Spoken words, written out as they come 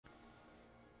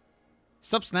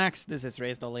Sup snacks, this is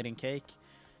Raised All Eating Cake.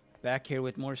 Back here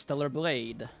with more Stellar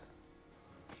Blade.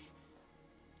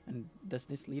 And does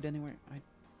this lead anywhere? I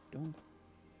don't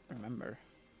remember.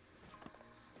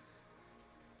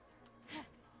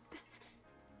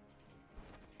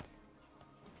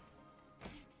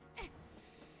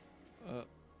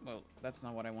 Well, that's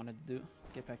not what I wanted to do.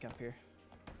 Get back up here.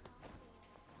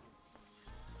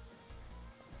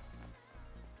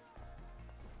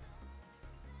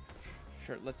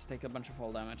 Sure, let's take a bunch of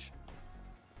fall damage.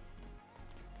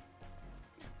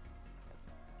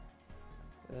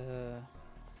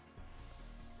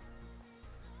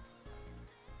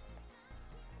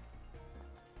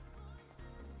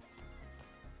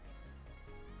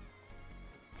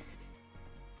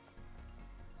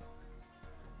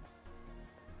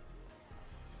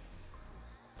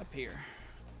 Up here.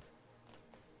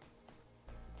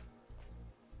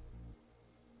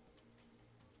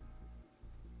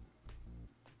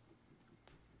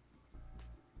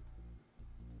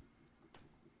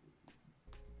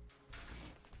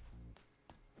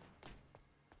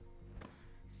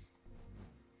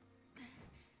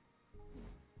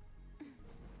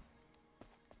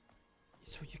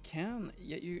 So you can,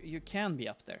 yeah, you can be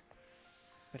up there,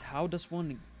 but how does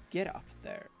one get up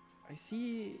there? I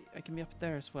see I can be up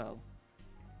there as well.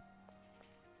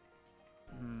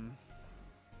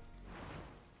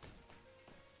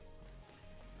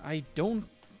 I don't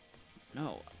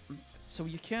know. So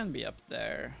you can be up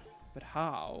there, but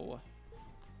how?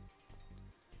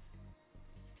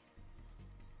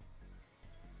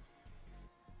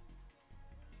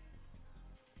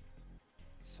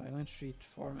 Silent Street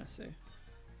Pharmacy.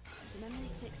 The memory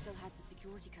stick still has the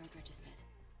security code registered.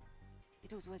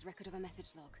 It also has record of a message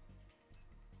log.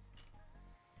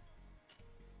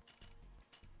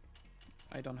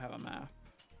 I don't have a map.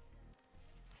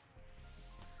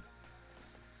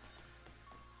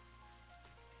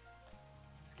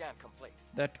 Scan complete.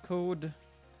 That code...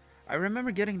 I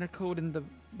remember getting that code in the...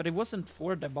 But it wasn't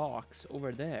for the box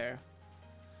over there.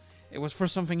 It was for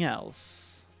something else.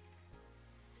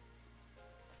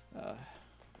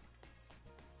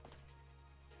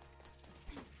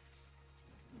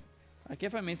 Like,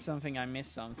 if I miss something, I miss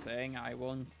something. I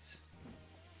won't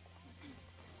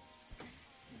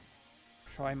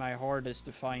try my hardest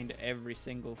to find every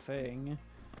single thing.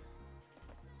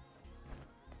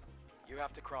 You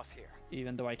have to cross here.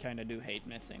 Even though I kind of do hate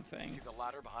missing things. See the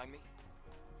ladder behind me?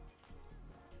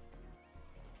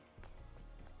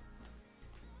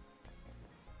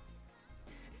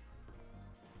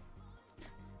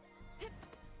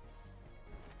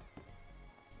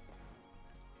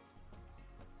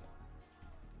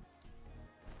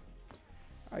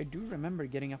 I do remember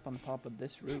getting up on top of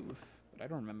this roof, but I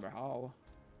don't remember how.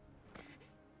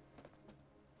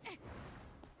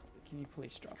 Can you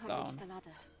please drop Can't down? reach the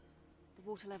ladder. The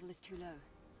water level is too low.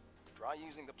 Try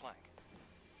using the plank.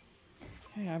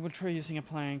 Yeah, I will try using a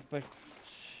plank, but...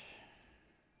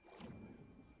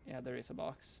 Yeah, there is a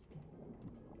box.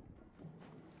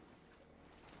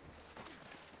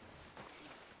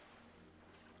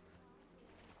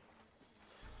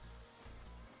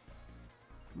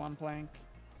 Come on, plank.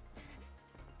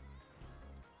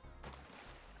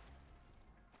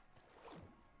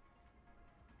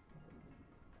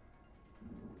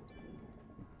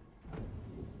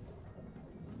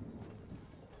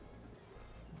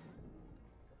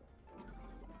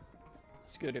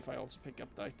 It's good if I also pick up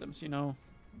the items, you know.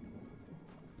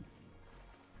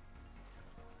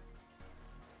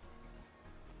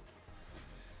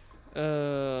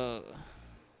 I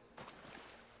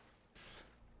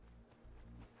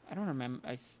don't remember.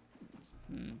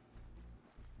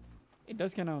 It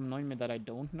does kind of annoy me that I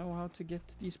don't know how to get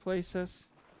to these places.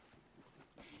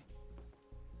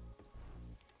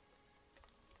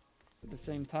 At the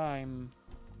same time...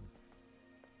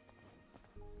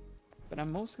 But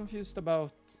I'm most confused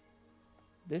about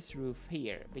this roof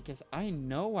here, because I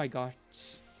know I got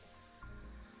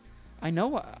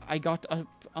up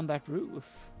on that roof.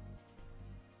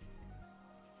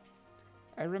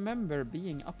 I remember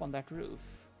being up on that roof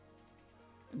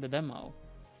in the demo.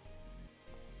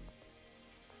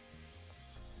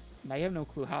 And I have no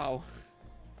clue how.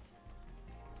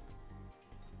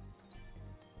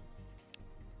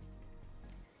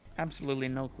 Absolutely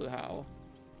no clue how.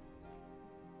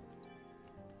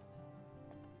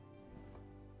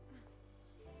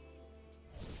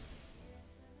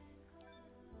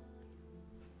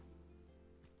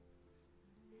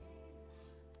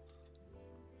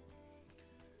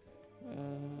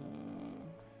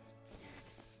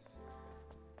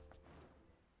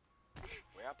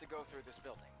 We have to go through this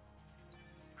building.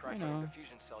 Try I getting know. the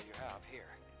fusion cell you have here.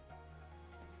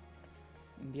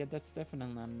 And yeah, that's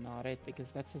definitely not it,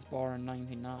 because that says bar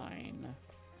 99.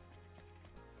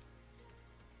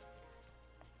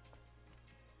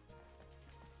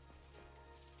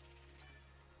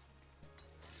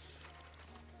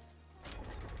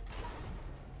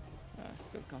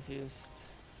 Still confused.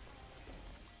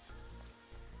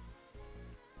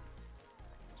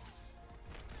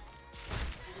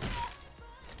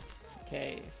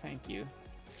 Okay, thank you.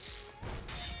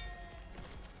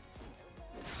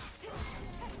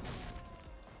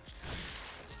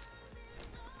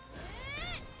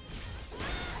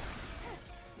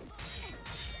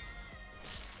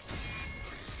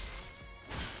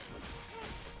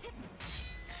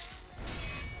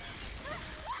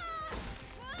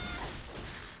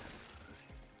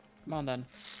 Come on then.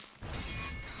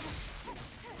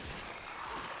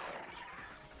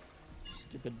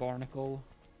 Stupid barnacle.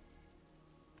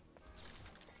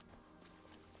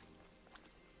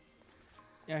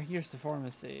 Yeah, here's the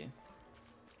pharmacy.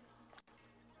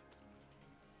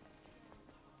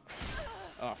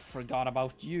 Oh, forgot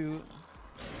about you.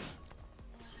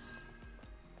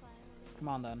 Come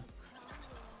on then.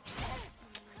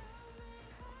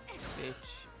 Bitch.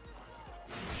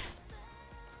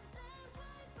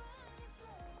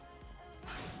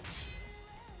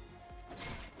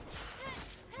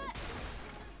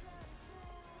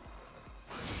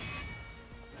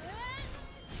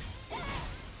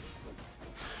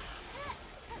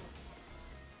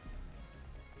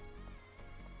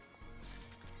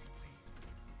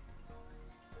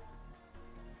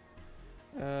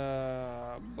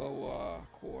 Boa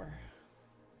core.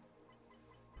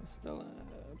 Still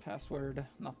password,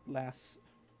 not last.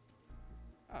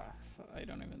 I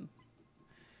don't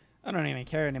even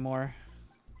care anymore.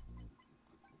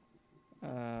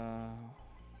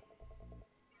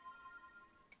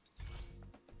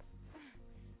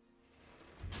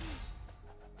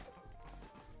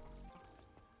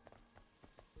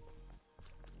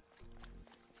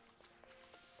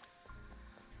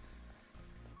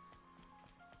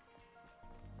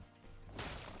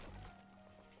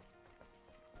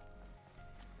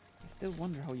 Still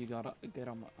wonder how you get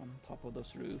on top of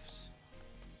those roofs.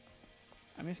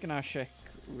 I'm just gonna check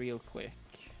real quick.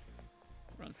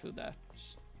 Run through that.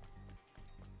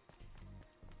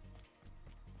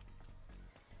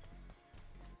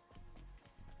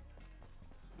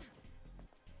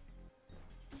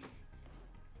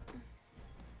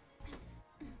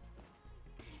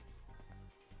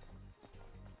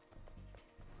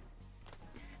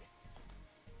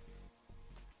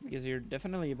 Because you're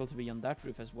definitely able to be on that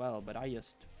roof as well, but I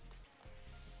just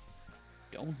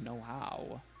don't know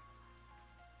how.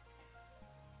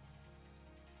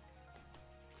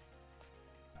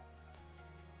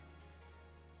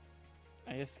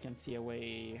 I just can't see a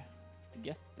way to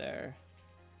get there.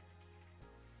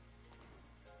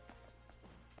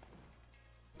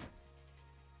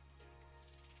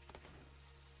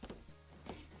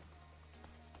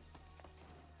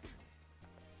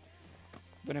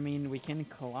 But I mean, we can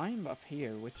climb up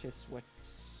here, which is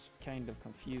what's kind of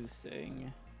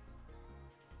confusing.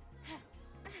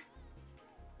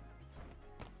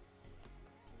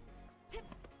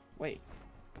 Wait.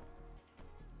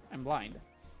 I'm blind.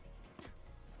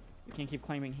 We can keep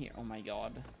climbing here. Oh my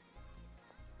god.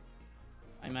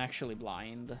 I'm actually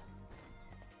blind.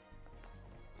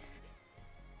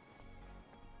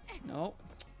 No.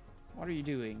 What are you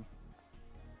doing?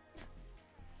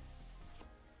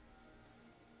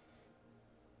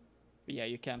 But yeah,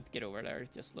 you can't get over there. It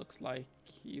just looks like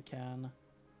you can.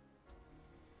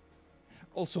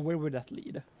 Also, where would that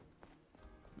lead?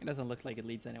 It doesn't look like it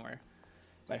leads anywhere.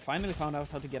 But I finally found out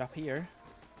how to get up here.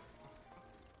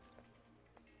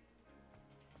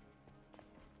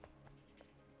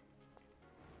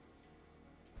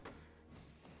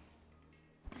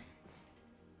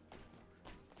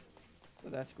 So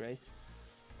that's great.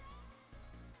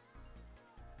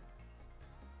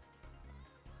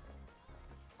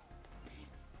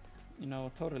 You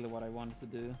know, totally what I wanted to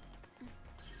do.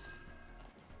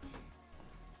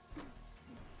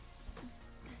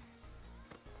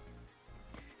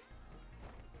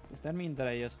 Does that mean that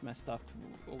I just messed up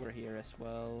over here as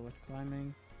well with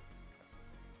climbing?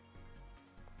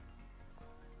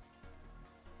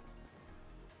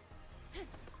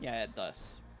 Yeah, it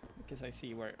does. Because I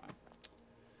see where I'm...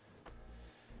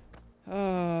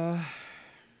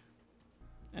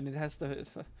 and it has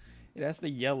the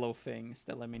yellow things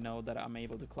that let me know that I'm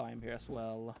able to climb here as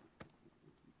well.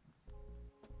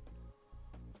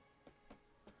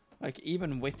 Like,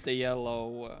 even with the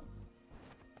yellow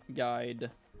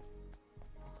guide,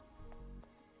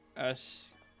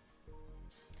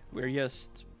 we're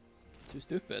just too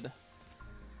stupid.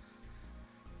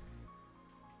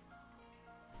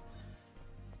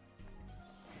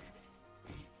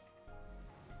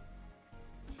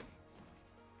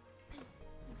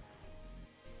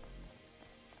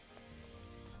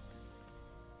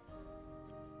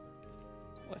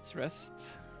 Let's rest.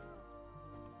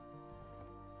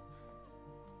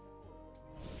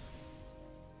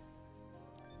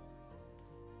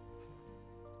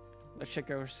 Let's check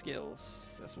our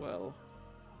skills as well,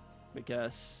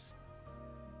 because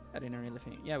I didn't really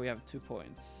think. Yeah, we have 2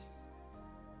 points.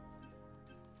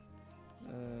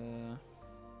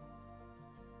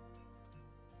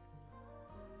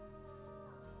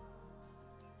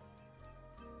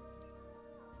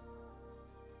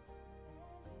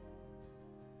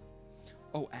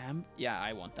 Oh, yeah,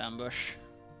 I want ambush.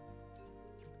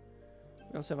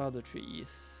 We also have other trees.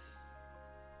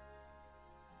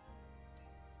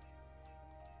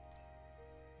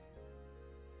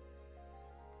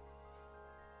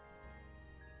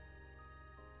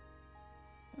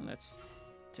 And let's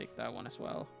take that one as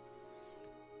well.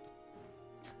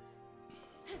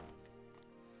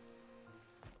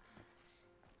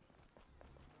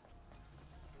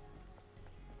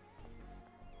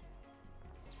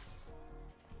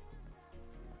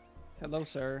 Hello,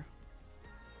 sir.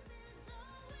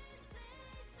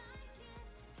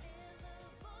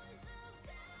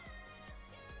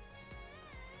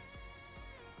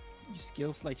 Your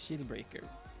skills like shield breaker.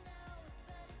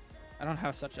 I don't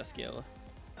have such a skill.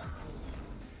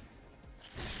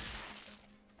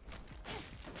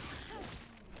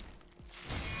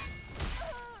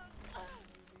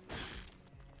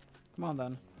 Come on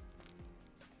then.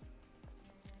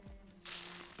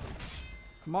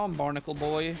 Come on, Barnacle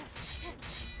boy.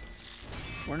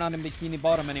 We're not in Bikini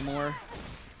Bottom anymore.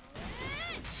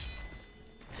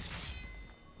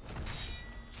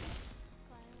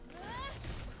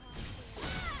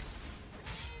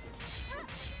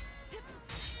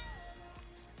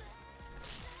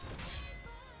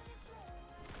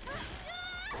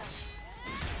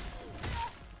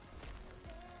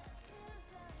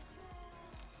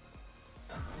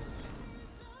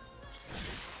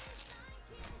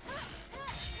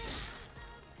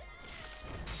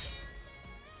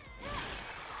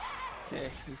 Okay,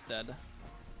 he's dead.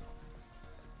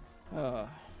 A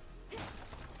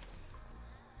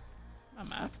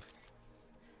map?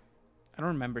 I don't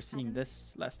remember seeing Adam,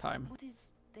 this last time. What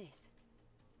is this?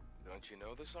 Don't you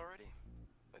know this already?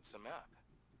 It's a map.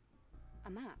 A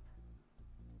map?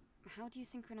 How do you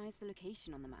synchronize the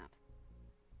location on the map?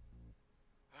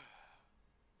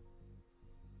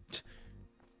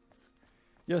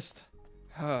 Just...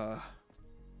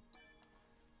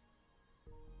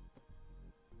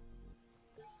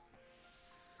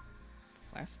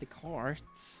 Plastic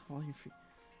hearts. Volume 3.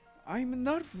 I'm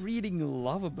not reading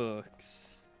lava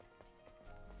books.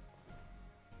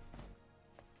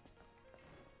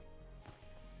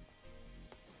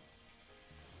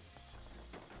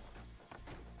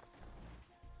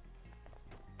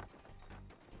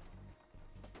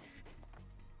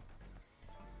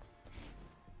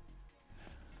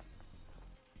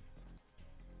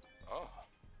 Oh,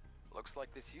 looks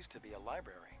like this used to be a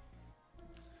library.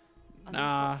 Are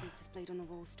Nah. these boxes displayed on the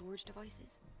wall storage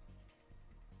devices?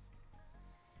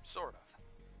 Sort of.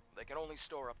 They can only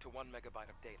store up to 1 megabyte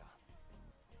of data.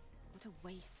 What a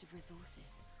waste of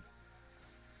resources.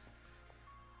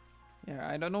 Yeah,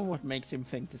 I don't know what makes him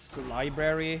think this is a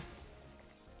library.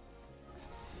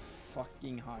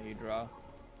 Fucking Hydra.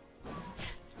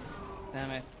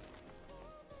 Damn it.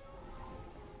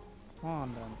 Come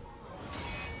on then.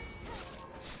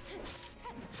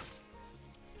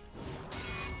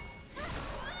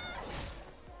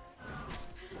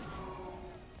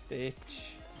 Bitch.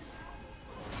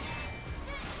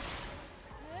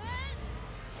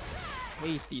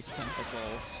 Hate these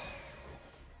tentacles.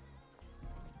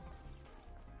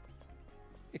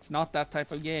 It's not that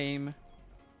type of game.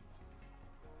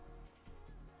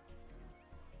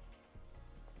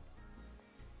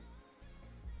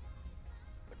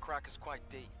 The crack is quite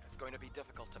deep. It's going to be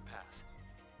difficult to pass.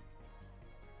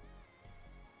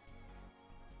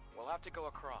 We'll have to go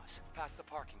across, past the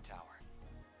parking tower.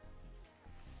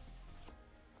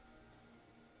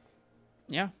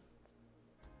 Yeah.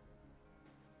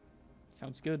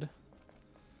 Sounds good.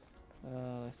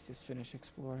 Let's just finish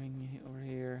exploring over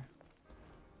here.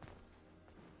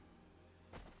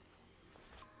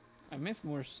 I missed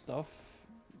more stuff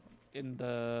in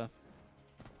the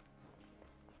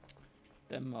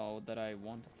demo that I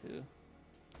wanted to.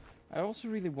 I also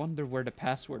really wonder where the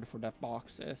password for that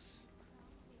box is.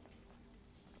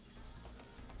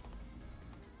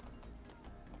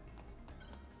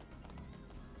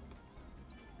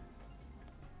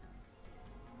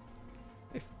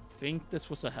 I think this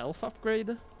was a health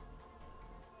upgrade.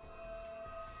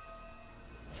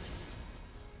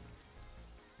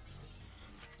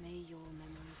 May your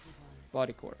memories live on.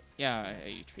 Body core. Yeah,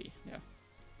 HP. Yeah.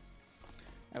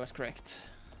 I was correct.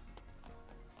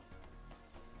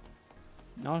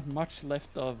 Not much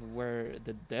left of where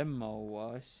the demo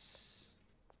was.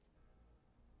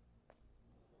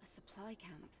 A supply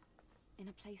camp in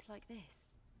a place like this.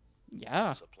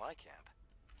 Yeah. Supply camp?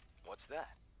 What's that?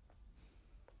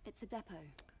 It's a depot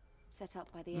set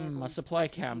up by the airborne A supply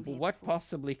squad who came camp. here What before.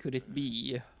 possibly could it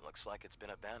be? Looks like it's been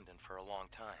abandoned for a long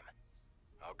time.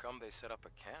 How come they set up a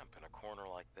camp in a corner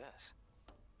like this?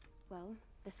 Well,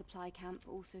 the supply camp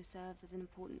also serves as an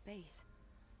important base.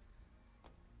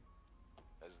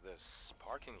 Is this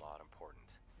parking lot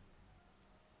important?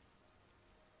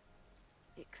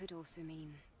 It could also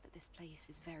mean that this place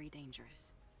is very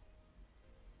dangerous.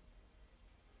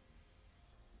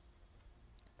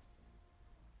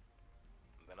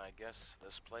 Then I guess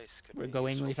this place could We're be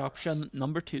going useful with for us. option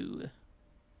number 2.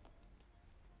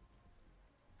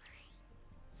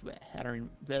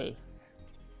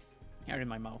 Hair in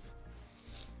my mouth.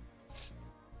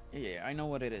 Yeah, I know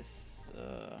what it is.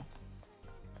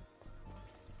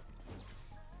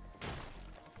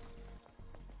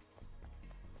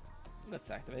 Let's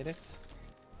activate it.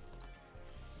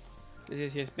 This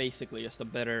is just basically just a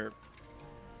better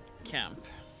camp.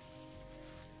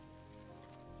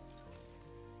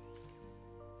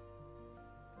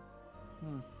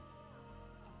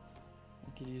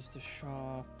 We could use the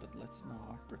shop, but let's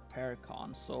not. Repair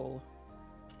console.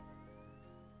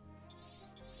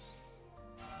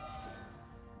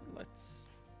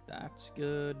 That's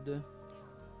good.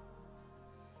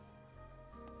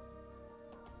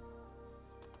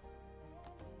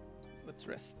 Let's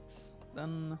rest.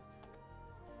 Then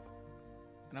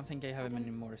I don't think I have any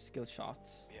more skill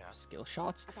shots. Yeah. Skill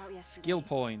shots? About yesterday. Skill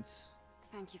points.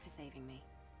 Thank you for saving me.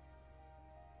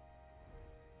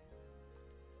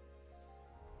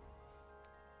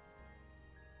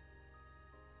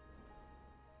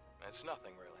 It's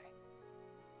nothing, really.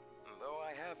 Though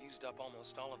I have used up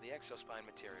almost all of the exospine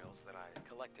materials that I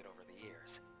collected over the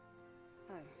years.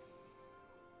 Oh,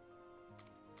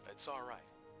 It's all right.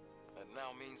 It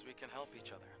now means we can help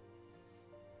each other.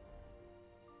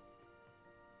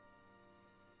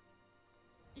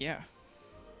 Yeah.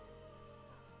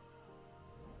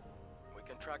 We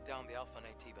can track down the Alpha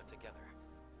Nativa together.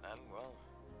 And, well,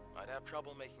 I'd have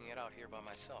trouble making it out here by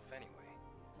myself anyway.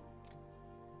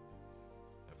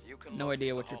 If you can No locate idea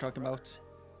the what you're Hall talking about. brothers,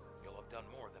 you'll have done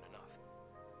more than enough.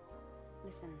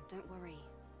 listen, don't worry.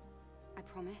 I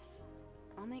promise.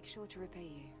 I'll make sure to repay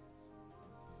you.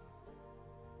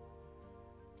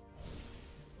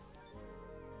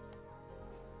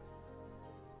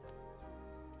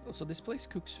 Also, this place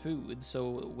cooks food,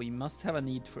 so we must have a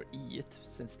need for eat,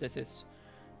 since this is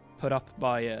put up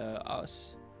by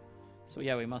us. So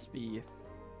yeah, we must be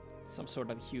some sort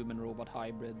of human-robot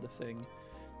hybrid thing.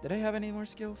 Did I have any more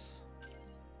skills?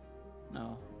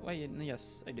 No. Wait, yes,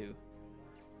 I do.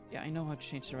 Yeah, I know how to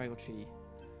change the rival tree.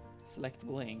 Select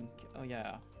blink. Oh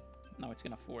yeah. Now it's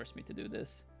gonna force me to do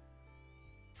this.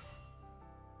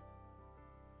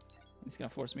 It's gonna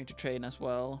force me to train as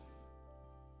well.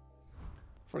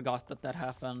 Forgot that that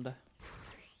happened.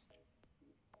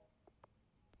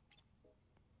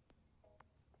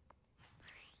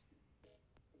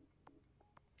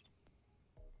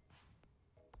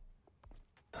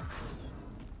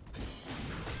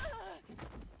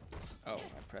 Oh,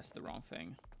 I pressed the wrong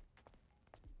thing.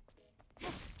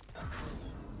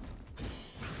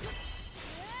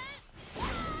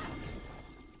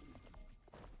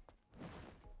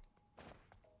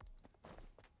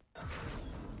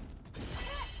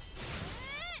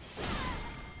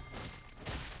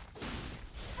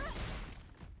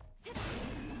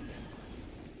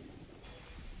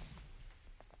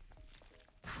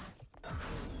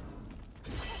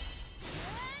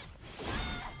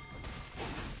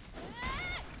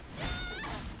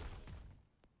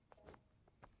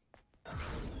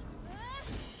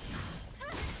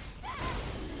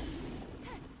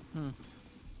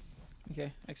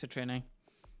 Okay, extra training.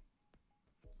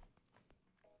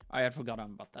 I had forgotten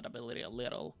about that ability a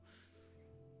little.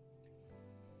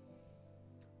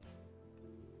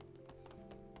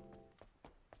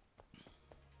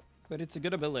 But it's a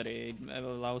good ability. It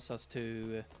allows us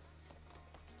to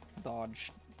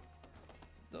dodge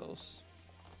those.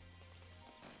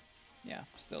 Yeah,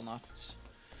 still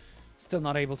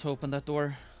not able to open that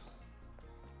door.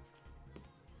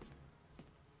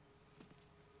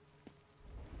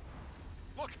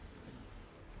 Look!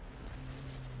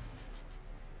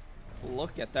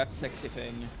 Look at that sexy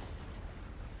thing.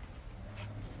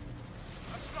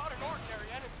 That's not an ordinary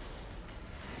enemy!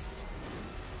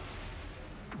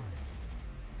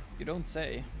 You don't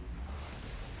say.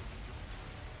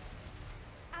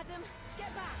 Adam,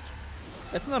 get back!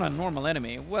 That's not a normal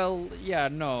enemy. Well, yeah,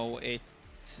 no,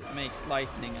 makes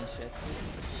lightning and shit.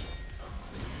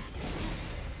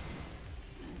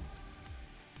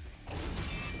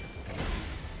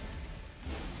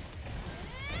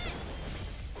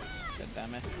 God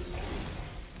damn it.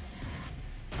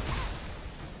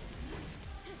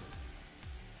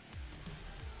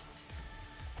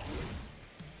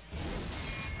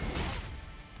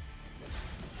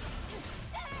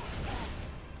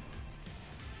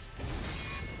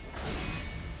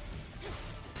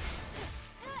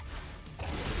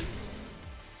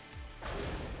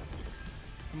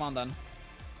 Come on then.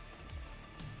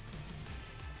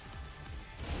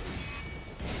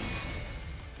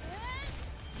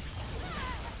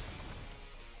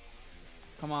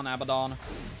 Come on, Abaddon.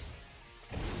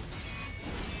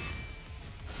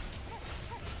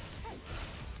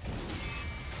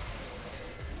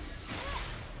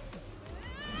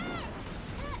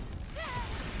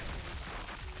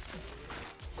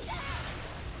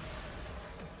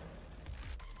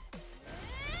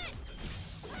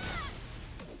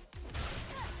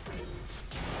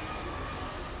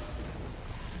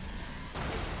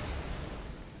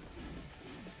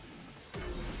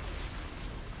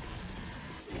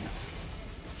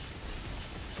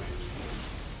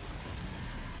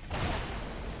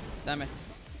 Damn it.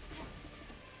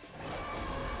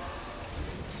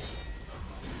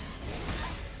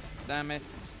 Damn it.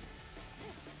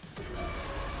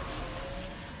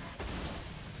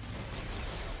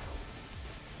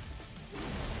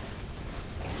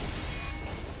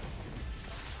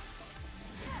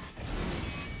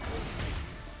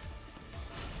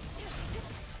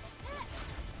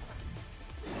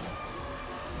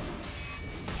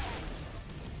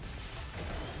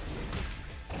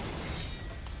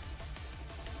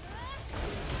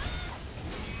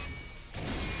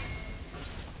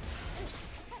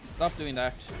 Stop doing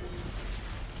that.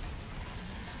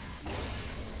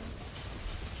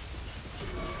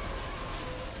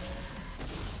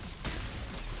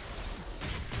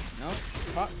 No,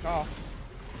 fuck off.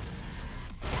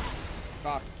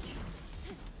 Fuck.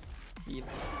 Heal.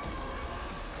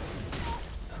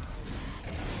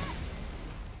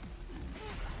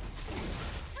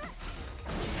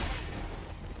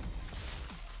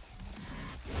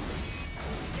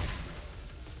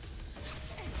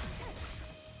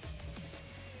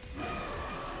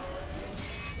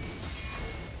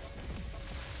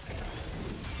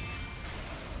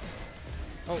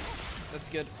 Oh, that's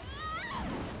good.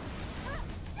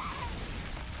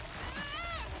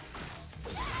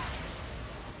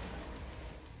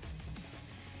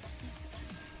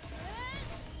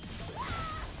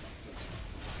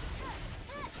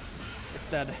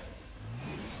 It's dead.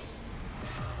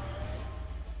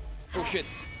 Oh shit,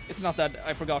 it's not dead.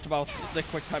 I forgot about the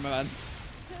quick time event.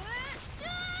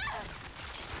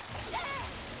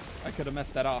 I could have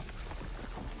messed that up.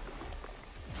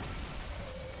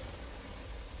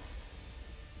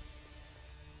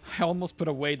 I almost put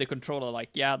away the controller like,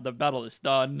 yeah, the battle is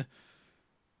done.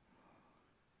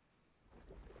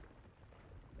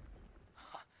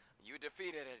 You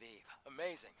defeated it, Eve.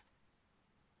 Amazing.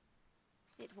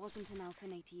 It wasn't an Alpha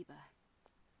Natiba.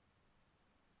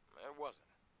 It wasn't,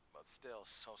 but still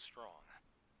so strong.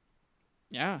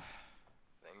 Yeah.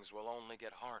 Things will only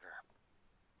get harder.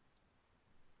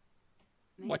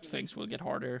 Maybe. What things will get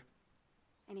harder?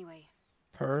 Anyway,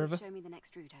 Perv. please show me the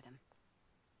next route, Adam.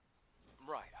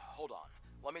 Right, hold on.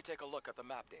 Let me take a look at the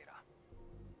map data.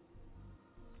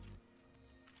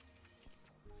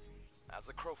 As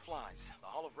the crow flies, the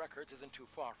Hall of Records isn't too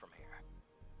far from here.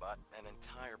 But an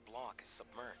entire block is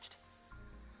submerged.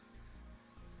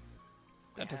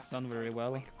 That doesn't sound very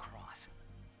well.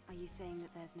 Are you saying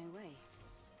that there's no way?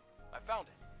 I found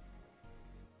it.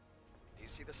 Do you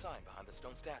see the sign behind the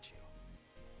stone statue?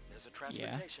 There's a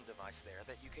transportation device there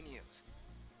that you can use.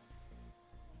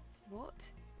 What?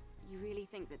 You really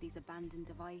think that these abandoned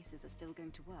devices are still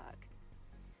going to work?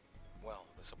 Well,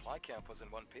 the supply camp was in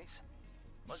one piece.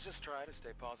 Let's just try to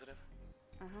stay positive.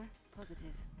 Uh-huh,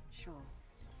 positive. Sure.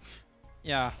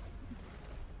 Yeah.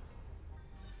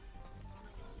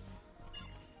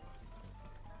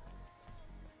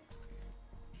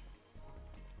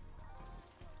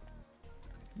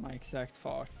 My exact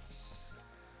thoughts.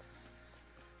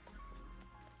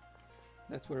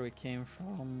 That's where we came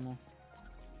from.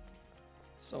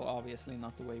 So obviously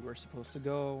not the way we're supposed to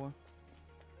go.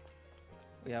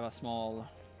 We have a small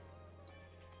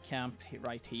camp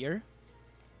right here.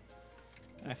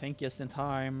 I think just in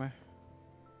time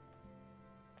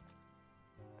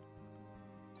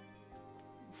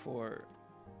for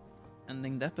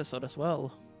ending the episode as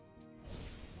well.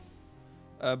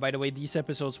 By the way, these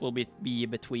episodes will be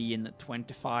between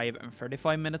 25 and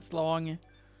 35 minutes long.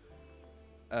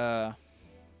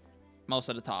 most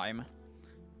of the time.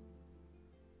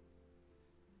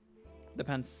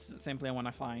 Depends simply on when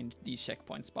I find these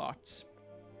checkpoint spots.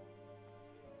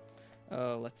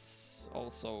 Let's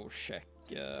also check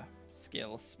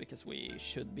skills, because we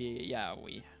should be, yeah,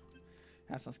 we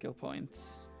have some skill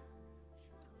points.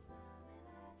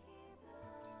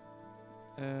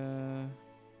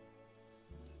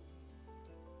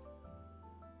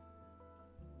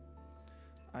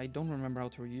 I don't remember how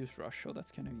to use rush, so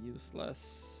that's kind of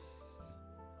useless.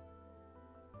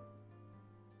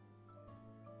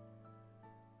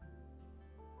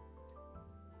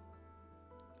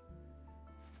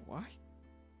 What?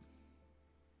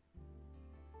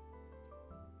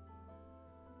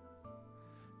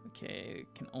 Okay,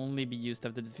 can only be used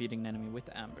after defeating an enemy with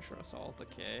ambush or assault,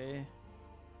 okay.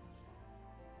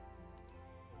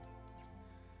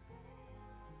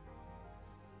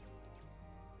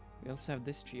 We also have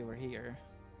this tree over here.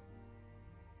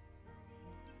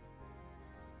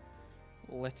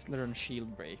 Let's learn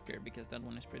Shield Breaker, because that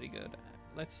one is pretty good.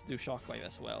 Let's do Shockwave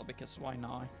as well, because why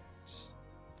not?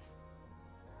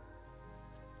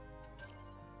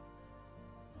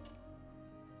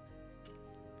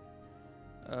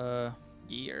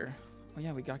 Gear. Oh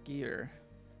yeah, we got gear.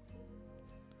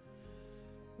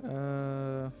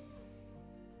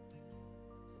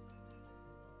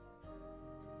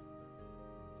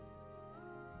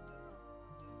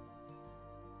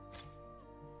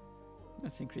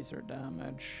 Let's increase our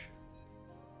damage.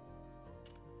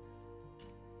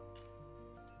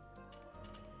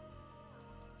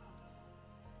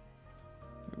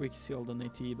 We can see all the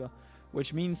Naytiba,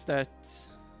 which means that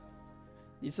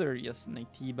these are just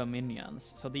Naytiba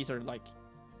minions. So these are like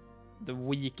the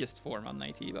weakest form of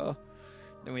Naytiba.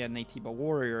 Then we have Naytiba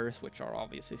warriors, which are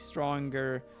obviously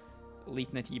stronger.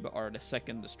 Elite Naytiba are the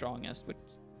second the strongest,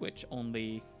 which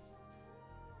only...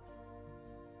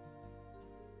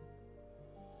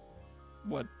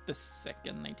 What the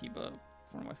second Naytiba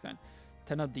form was kind.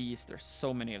 10 of these, there's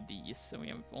so many of these, and we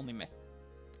have only met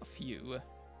a few.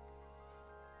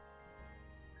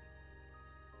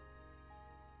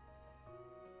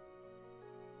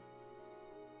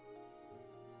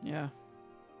 Yeah.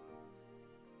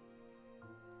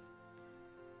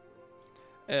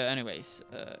 Anyways,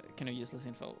 kind of useless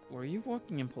info. Were you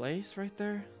walking in place right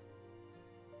there?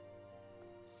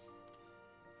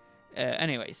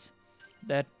 Anyways,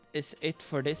 that is it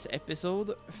for this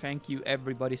episode. Thank you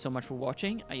everybody so much for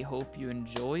watching. I hope you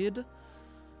enjoyed.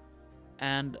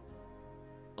 And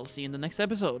I'll see you in the next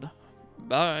episode.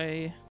 Bye.